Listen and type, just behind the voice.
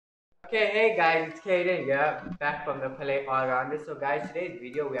Okay, hey guys, it's Kaden here, back from the Pillay all-rounder. So guys, today's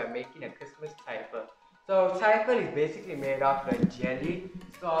video we are making a Christmas trifle. So trifle is basically made of jelly,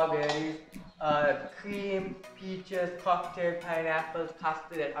 strawberries, cream, peaches, cocktail, pineapples,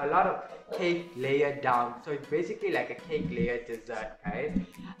 custard, and a lot of cake layered down. So it's basically like a cake layered dessert, guys.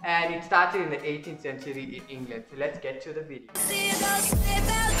 And it started in the 18th century in England. So let's get to the video.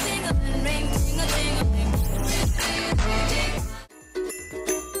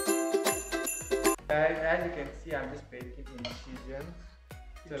 Guys, as you can see, I'm just baking incisions,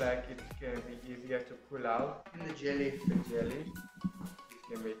 so like it's gonna be easier to pull out in the jelly. The jelly, you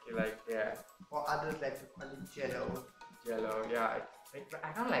can make it like that. Or others like to call it jello. Jello, yeah. But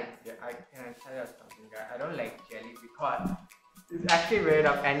I don't like. Can I tell you something, guys? I don't like jelly because it's actually made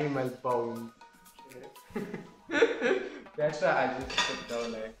of animal bones. That's why I just put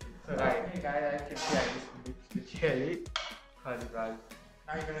down like it. So like, hey guys, as you can see, I just mixed the jelly because it was.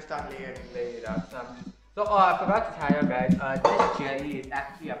 Now you're gonna start layering it up. So I forgot to tell you guys, this jelly is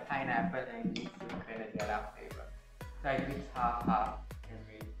actually a pineapple and mixed with granadella flavor. So I mix half and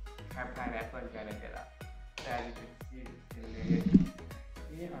we have pineapple and granadella. So as you can see, it's been layered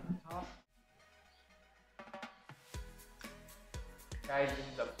here on top. Guys, this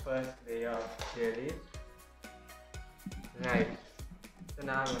is the first layer of jelly. Right. So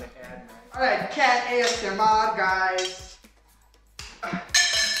now I'm gonna add my. Alright, cat ASMR, guys.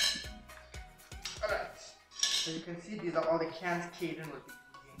 So you can see these are all the cans Kaden will be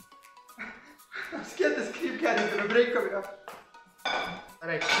using. I'm scared this cream can is gonna break coming up.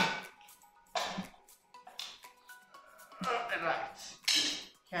 Alright. Alright.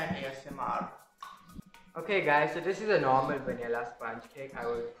 Can ASMR. Okay guys, so this is a normal vanilla sponge cake. I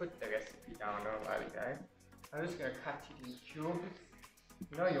will put the recipe down, don't worry guys. I'm just gonna cut it in cubes.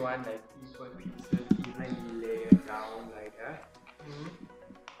 You know you want like equal pieces, evenly layered down like that.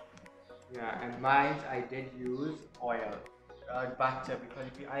 Yeah, and mine I did use oil, butter, because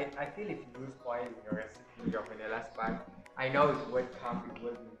if you, I feel if you use oil in your recipe, your vanilla sponge, I know it would come, it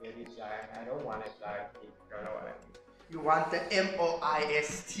would be very dry, and I don't want a dry cake, you know what I mean. You want the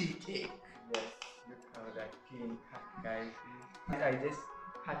MOIST cake. Yes, you know that clean cut, guys. I just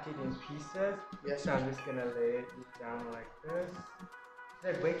cut it in pieces. Yes. So I'm just gonna lay it down like this.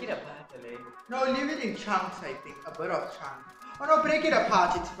 Like break it apart, lay. No, leave it in chunks, I think, a bit of chunks. Oh no, break it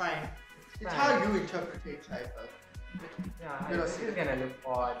apart, it's fine. It's how you interpret trifle. Yeah, this is gonna look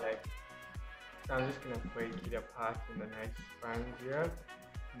odd, like. So I'm just gonna break it apart in the nice sponge here.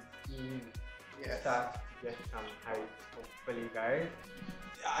 Yes. Start to get some height, hopefully, guys.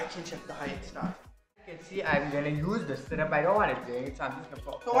 Yeah, I can check the height start. You can see I'm gonna use the syrup. I don't want to drink it, so I'm just gonna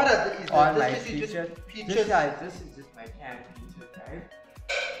put. So what are these? All my peaches. This is just my canned peaches, guys.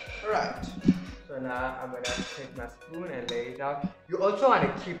 Alright. So now I'm gonna take my spoon and lay it out. You also want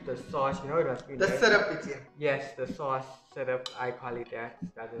to keep the sauce, you know it must be the syrup it's in. Yes, the sauce syrup, I call it that,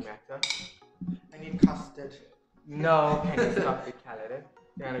 it doesn't matter. I need custard. No, can you stop the calorie?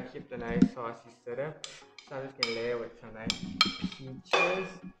 You're gonna keep the nice saucy syrup. So I'm just gonna lay it with some nice peaches.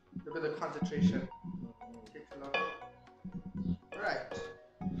 Look at the concentration. Takes a lot. Alright.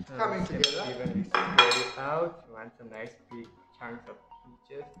 So coming together. Evenly spread it out. You want some nice big chunks of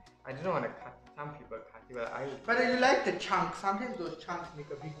peaches. I don't want to cut. Some people cut it, but I. But you like the chunks. Sometimes those chunks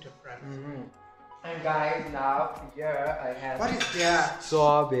make a big difference. And guys, now here I have. What is that?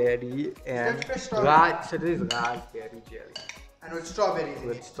 Strawberry and so this is raspberry jelly. And with strawberries.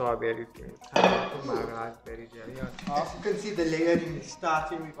 With strawberries. I put my raspberry jelly on top. As you can see, the layering is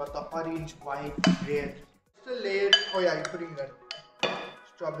starting. We got the orange, white, red. Still layered. Oh yeah, you're putting the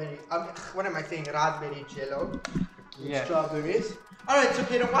strawberry. What am I saying? Raspberry jello. With strawberries. Alright, so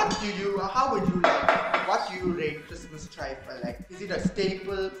Kaden, how would you like, what do you rate Christmas trifle? Like, is it a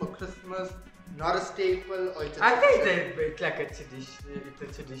staple for Christmas, not a staple, or it's a I think it's like a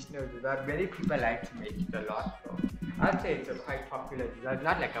traditional dessert. Many people like to make it a lot, so I'd say it's a quite popular dessert,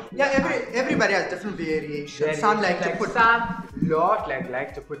 not like a... Yeah, everybody has different variations. Some like to put... Some lot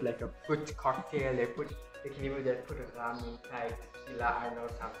like to put like a fruit cocktail, they can even just put a rum inside. I know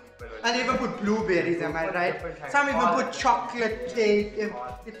some people. And even put blueberries, am I right? Some even put chocolate cake.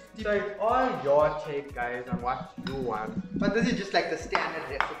 So it's all your take, guys, on what you want. But this is just like the standard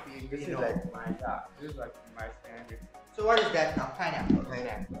recipe. This is like my standard. So what is that now? Pineapple.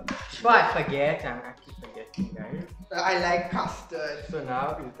 But I forget, I'm actually forgetting, guys. I like custard. So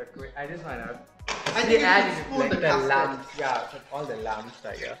now is the quick. I just wanna. I think like the lumps. Yeah, so all the lumps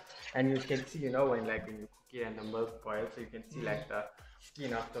are here. And you can see, you know, when you cook it and the milk boils, so you can see like the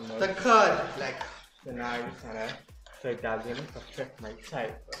skin of the milk. The curd, like. So now I just wanna, so it doesn't affect my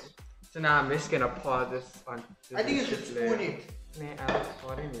type. So now I'm just gonna pour this on. I think you should spoon it. Man, I'm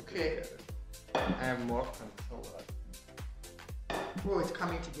supporting you. Okay. I have more control. Oh, it's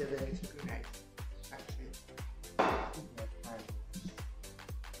coming together and it's looking nice. Actually.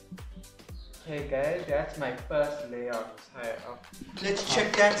 Okay guys, that's my first layer of Let's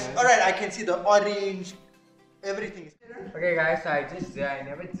check that. Alright, I can see the orange. Everything is there. Okay guys, I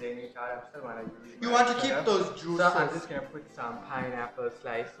never 𝕧𝕚𝕕𝕖𝕑. I'm still wanna use it. You want to keep those juices. So I'm just gonna put some pineapple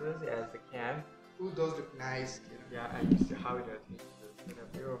slices as the can. Ooh, those look nice. Yeah, and you see how it tastes.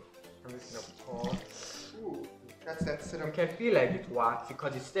 I'm just gonna pour. Ooh, that's that syrup. You can feel like it's waxy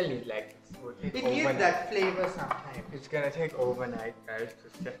because it still needs like it needs that flavor sometimes. It's gonna take overnight, guys,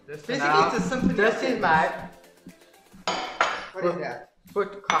 to set this. Basically, now, it's a symphony. this is my what is that?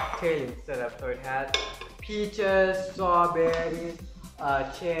 fruit cocktail instead of, so it has peaches, strawberries,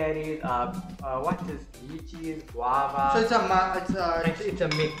 cherries, what is lychees, guava. So it's a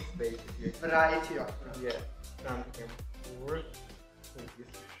mix basically. Variety of yeah. Something pour. This is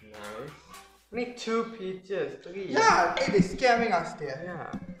nice. We need 2 peaches, 3. Yeah, hey, they're scamming us there.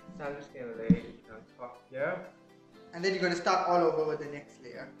 Yeah. So I'm just gonna lay it on top here. And then you're gonna start all over with the next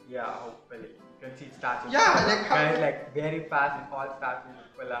layer. Yeah, hopefully. You can see it starting. Yeah, like how guys, like very fast, it all starts to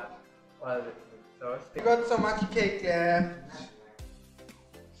fill up all the things. So we got so much cake left.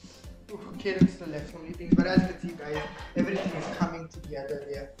 Okay, there's still left so many things, but as you can see, guys, everything is coming together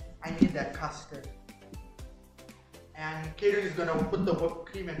there. I need that custard. And Kaden is gonna put the whipped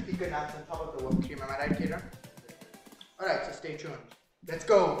cream and pecan nuts on top of the whipped cream. Am I right, Kaden? Alright, so stay tuned. Let's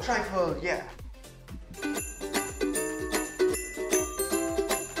go. Trifle, yeah.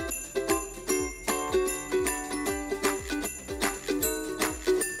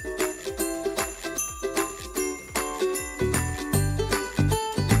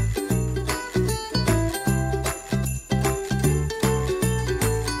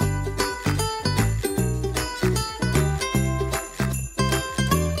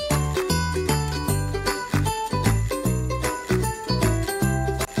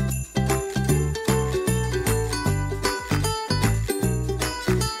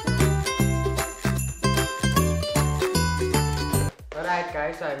 Alright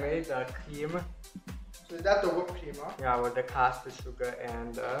guys, so I made the cream. So is that the whipped cream, huh? Yeah, with the caster sugar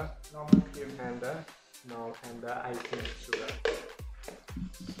and the normal cream and the icing sugar.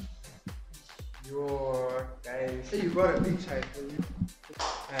 Yo guys. Hey, you got a big side for you.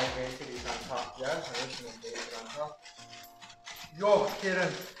 And basically it's on top, yeah? So I'm just gonna bake it on top. Yo,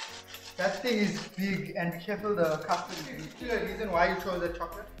 Kaden, that thing is big and be careful the custard is big. See the reason why you chose the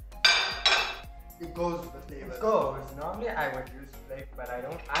chocolate? It goes with the flavor. It goes. Normally I would use flake, but I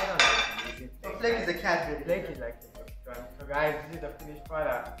don't like using flake. Flake is the Cadbury. Flake is like the first one. So guys, this is the finished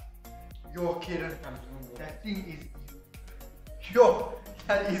product. Yo, Kaden, I'm doing it. that thing is... Yo,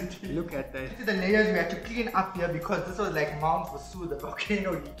 that is deep. Look at this. This is the layers we had to clean up here because this was like Mount Vesuvius, the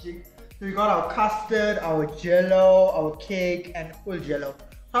volcano leaking. So we got our custard, our jello, our cake, and full jello.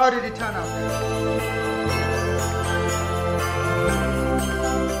 How did it turn out?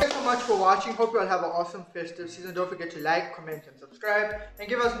 Thanks so much for watching. Hope you all have an awesome festive season. Don't forget to like, comment, and subscribe. And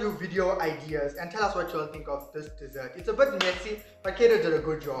give us new video ideas. And tell us what you all think of this dessert. It's a bit messy, but Kaden did a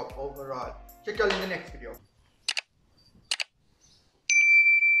good job overall. Check you all in the next video.